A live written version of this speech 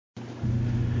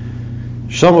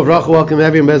Shalom Avracha, welcome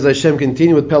everyone. Bez Hashem,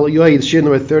 continue with Pele Yoetz, shir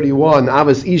number 31.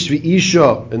 Ahavas Eish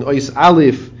v'Isha and Ois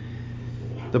Aleph.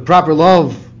 The proper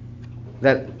love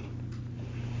that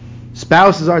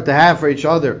spouses are to have for each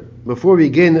other. Before we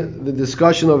begin the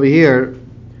discussion over here,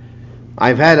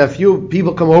 I've had a few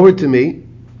people come over to me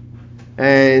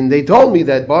and they told me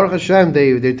that Baruch Hashem,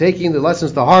 they're taking the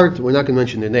lessons to heart. We're not going to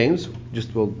mention their names,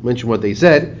 just we'll mention what they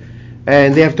said.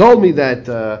 And they have told me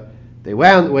that they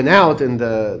went out and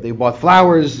they bought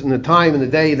flowers in the time and the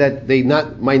day that they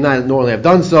might not normally have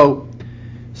done so.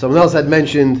 Someone else had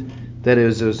mentioned that it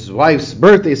was his wife's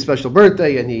birthday, special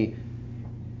birthday, and he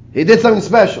did something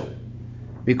special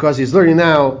because he's learning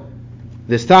now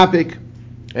this topic,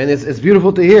 and it's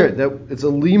beautiful to hear that it's a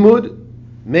limud,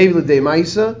 maybe the day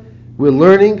maisa. We're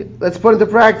learning. Let's put it into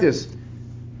practice.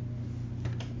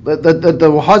 Let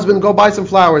the husband go buy some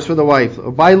flowers for the wife,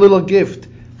 or buy a little gift.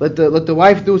 Let the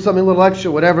wife do something a little extra,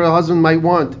 whatever the husband might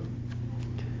want.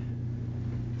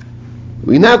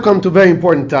 We now come to a very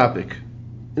important topic,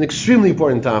 an extremely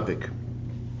important topic.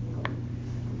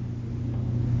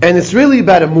 And it's really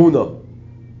about emunah.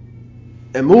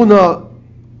 Emunah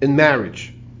in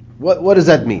marriage. What does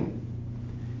that mean?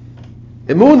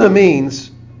 Emunah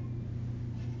means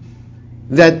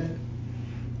that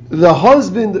the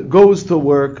husband goes to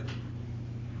work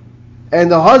and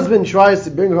the husband tries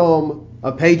to bring home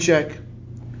a paycheck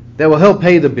that will help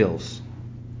pay the bills.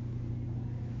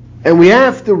 And we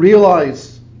have to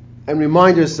realize and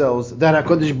remind ourselves that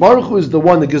HaKadosh Baruch Hu is the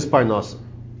one that gives parnasa.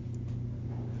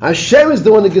 Hashem is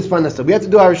the one that gives parnasa. We have to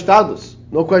do our shtadlus,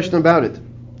 no question about it.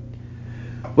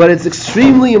 But it's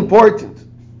extremely important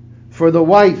for the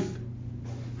wife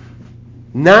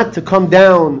not to come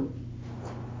down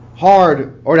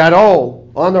hard or at all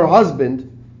on her husband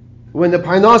when the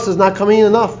parnasa is not coming in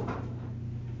enough.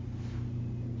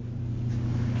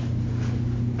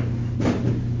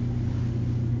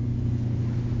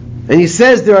 And he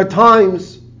says there are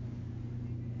times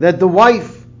that the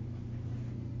wife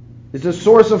is a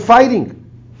source of fighting.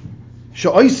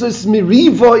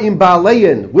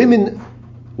 Women,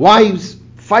 wives,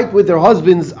 fight with their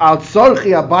husbands.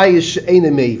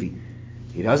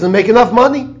 He doesn't make enough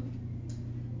money.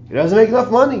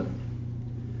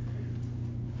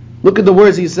 Look at the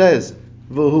words he says.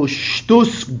 You know what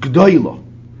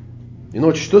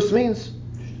shtus means?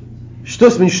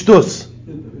 Shtus means shtus.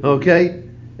 Okay?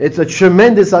 It's a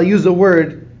tremendous, I'll use the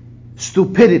word,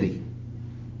 stupidity.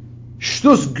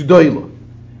 Shtus gdoila.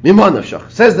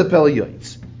 Mimanashach. Says the Pele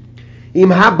Yoetz. Im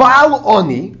habal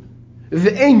oni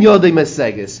v'ein yodei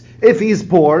meseges. If he's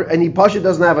poor and he pasha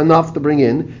doesn't have enough to bring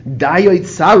in, dayoit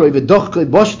saroi v'dochkoi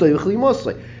boshtoi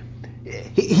v'chlimosoi.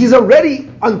 He's already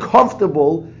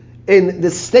uncomfortable in the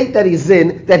state that he's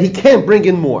in, that he can't bring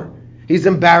in more. He's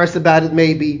embarrassed about it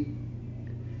maybe.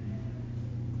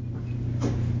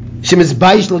 That's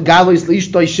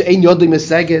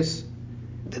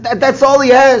all he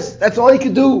has. That's all he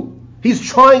can do. He's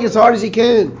trying as hard as he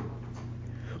can.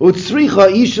 And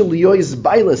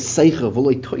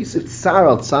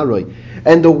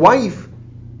the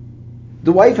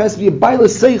wife has to be a baila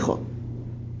seicha.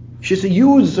 She has to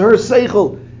use her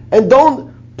seichel and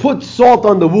don't put salt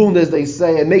on the wound, as they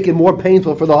say, and make it more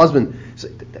painful for the husband. So,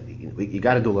 you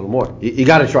got to do a little more. You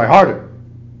got to try harder.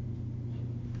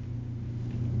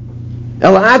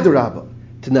 What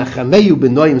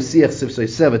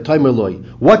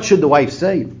should the wife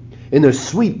say? In her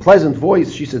sweet, pleasant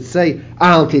voice, she should say,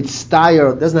 Al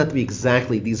titstayer. It doesn't have to be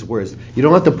exactly these words. You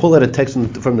don't have to pull out a text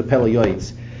from the Pele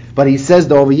Yoetz. But he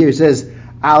says over here, he says,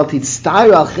 Al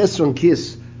titstayer al chesron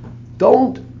kis.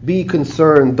 Don't be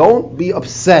concerned, don't be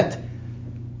upset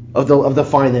of the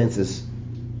finances.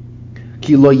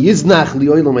 Ki lo yiznach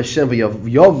li'olam Hashem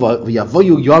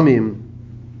v'yavoyu yomim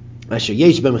asher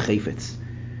yesh bem chayfetz.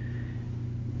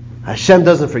 Hashem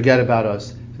doesn't forget about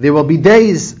us. There will be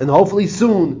days, and hopefully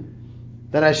soon,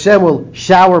 that Hashem will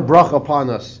shower bracha upon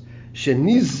us.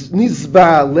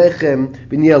 Shenizba lechem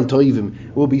b'niel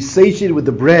toivim. We'll be satiated with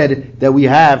the bread that we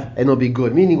have, and it'll be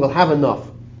good. Meaning, we'll have enough.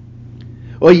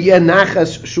 Or she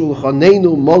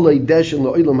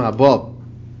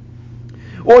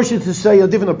should say a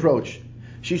different approach.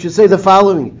 She should say the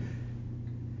following: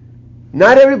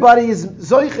 not everybody is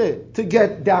zoiche to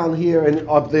get down here and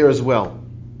up there as well.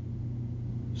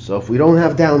 So if we don't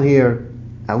have down here,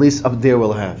 at least up there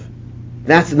we'll have.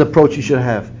 That's an approach you should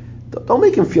have. Don't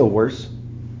make him feel worse.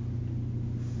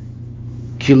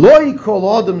 Not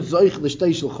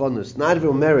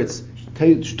everyone merits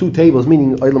two tables,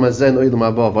 meaning Olam Hazeh and Olam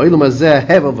Haba. Olam Hazeh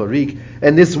hevel varik,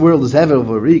 and this world is hevel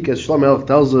varik, as Shlomo Melech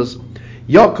tells us.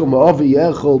 Yakum avi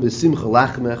echol b'simcha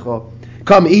lachmecha.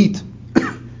 Come eat.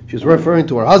 She's referring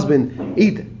to her husband.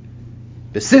 Eat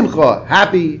Besimcha,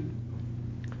 happy.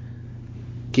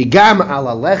 Ki gam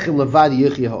ala lechem levad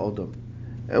yichya ha'odam.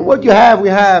 And what you have, we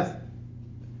have.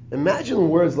 Imagine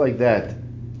words like that.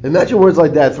 Imagine words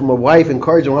like that from a wife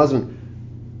encouraging a husband.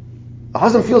 A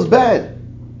husband feels bad.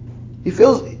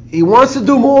 He wants to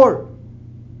do more.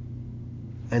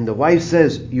 And the wife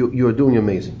says, you're doing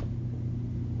amazing.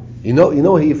 You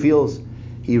know he feels?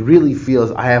 He really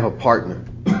feels, I have a partner.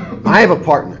 I have a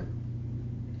partner.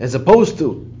 As opposed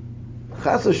to,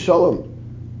 chas v'shalom,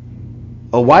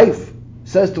 a wife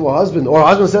says to a husband, or a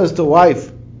husband says to a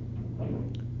wife,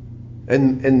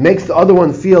 and makes the other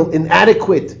one feel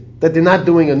inadequate, that they're not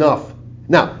doing enough.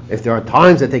 Now, if there are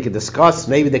times that they can discuss,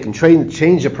 maybe they can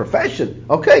change a profession,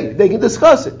 okay, they can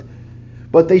discuss it.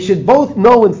 But they should both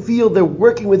know and feel they're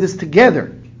working with this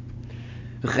together.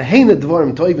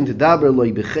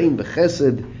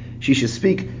 She should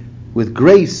speak with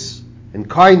grace and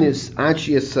kindness, to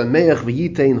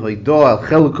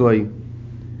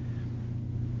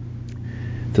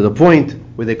the point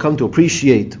where they come to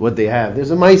appreciate what they have.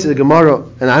 There's a Maaseh, the Gemara,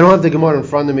 and I don't have the Gemara in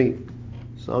front of me,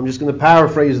 so I'm just going to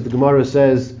paraphrase what the Gemara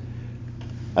says.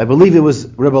 I believe it was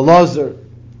Rebbe Lazar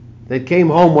that came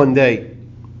home one day,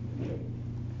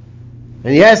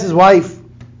 and he asked his wife,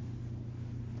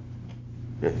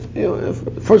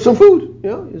 for some food. He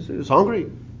was hungry.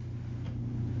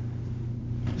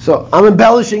 So I'm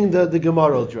embellishing the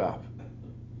Gemara drop.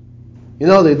 They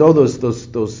know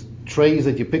those trays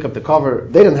that you pick up the cover.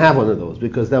 They didn't have one of those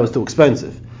because that was too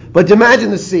expensive. But imagine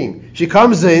the scene. She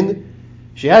comes in,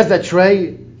 she has that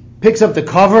tray, picks up the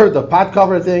cover, the pot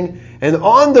cover thing, and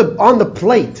on the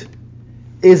plate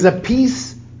is a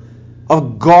piece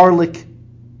of garlic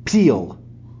peel,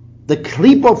 the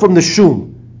klipa from the shum.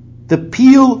 The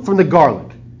peel from the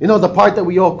garlic. The part that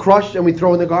we all crush and we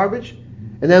throw in the garbage?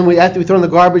 And then after we throw in the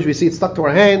garbage, we see it stuck to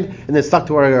our hand, and then stuck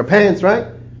to our pants, right?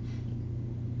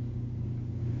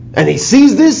 And he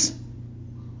sees this,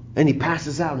 and he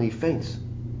passes out, and he faints.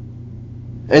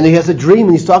 And he has a dream,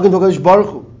 and he's talking to HaKadosh Baruch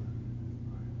Hu.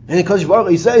 And HaKadosh Baruch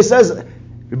Hu, he says,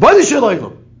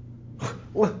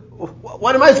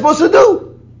 what am I supposed to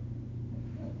do?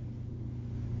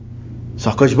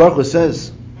 So HaKadosh Baruch Hu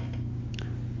says,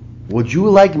 would you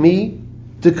like me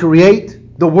to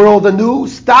create the world anew?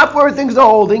 Stop where things are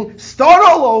holding. Start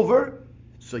all over.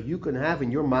 So you can have in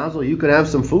your mazel, you can have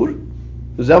some food?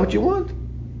 Is that what you want?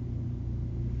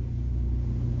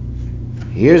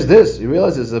 Here's this. You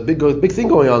realize there's a big thing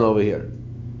going on over here.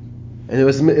 And it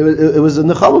was a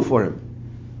nechama for him.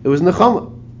 It was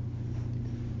nechama.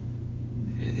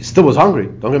 He still was hungry.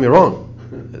 Don't get me wrong.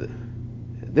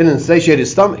 It didn't satiate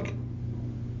his stomach.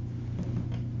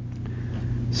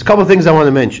 There's a couple of things I want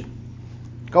to mention.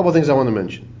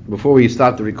 Before we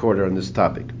stop the recorder on this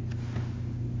topic.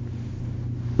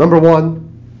 Number one,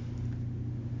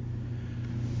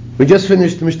 we just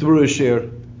finished Mishta Berurah Shir,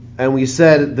 and we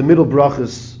said the middle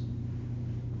brachas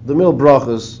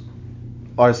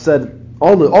are said,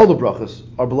 all the brachas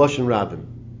are b'lashon rabim.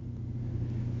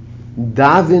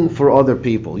 Daven for other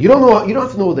people. You don't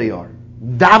have to know who they are.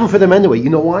 Daven for them anyway. You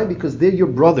know why? Because they're your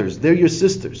brothers, they're your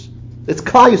sisters. It's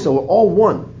Klal Yisrael, we're all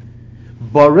one.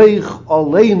 Bareich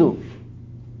Aleinu.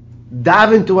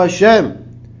 Daven to Hashem.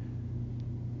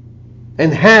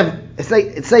 And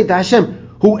say to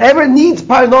Hashem, whoever needs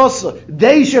parnasa,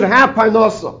 they should have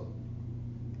parnasa.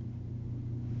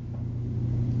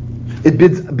 It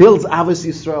builds Ahavas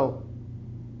Yisrael.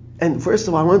 And first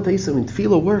of all, I want to tell you something.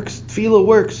 Tefillah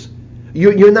works.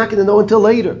 You're not going to know until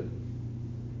later.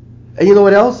 And you know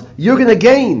what else? You're going to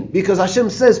gain, because Hashem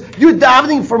says, you're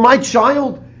davening for my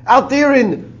child out there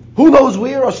in who knows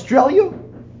where, Australia?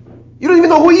 You don't even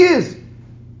know who he is.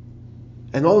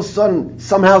 And all of a sudden,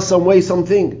 somehow, some way,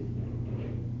 something,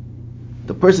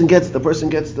 the person gets the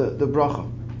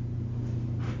bracha.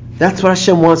 That's what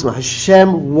Hashem wants.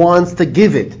 Hashem wants to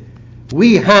give it.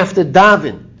 We have to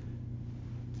daven.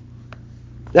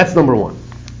 That's number one.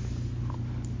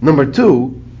 Number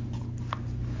two,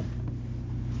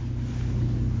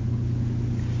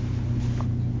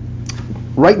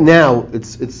 right now,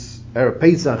 it's Erev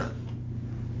Pesach.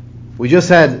 We just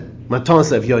had Matan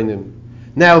Sev Yoinim.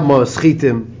 Now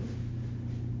Ma'aschitim.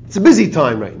 It's a busy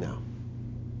time right now.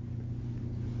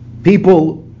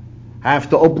 People have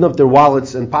to open up their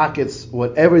wallets and pockets,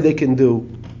 whatever they can do,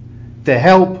 to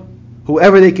help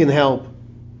whoever they can help.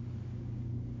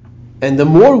 And the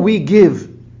more we give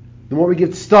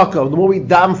tzedakah, the more we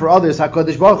daven for others,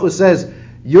 HaKadosh Baruch Hu says,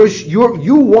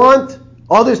 you want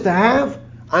others to have,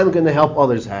 I'm going to help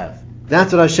others have.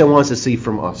 That's what Hashem wants to see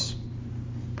from us.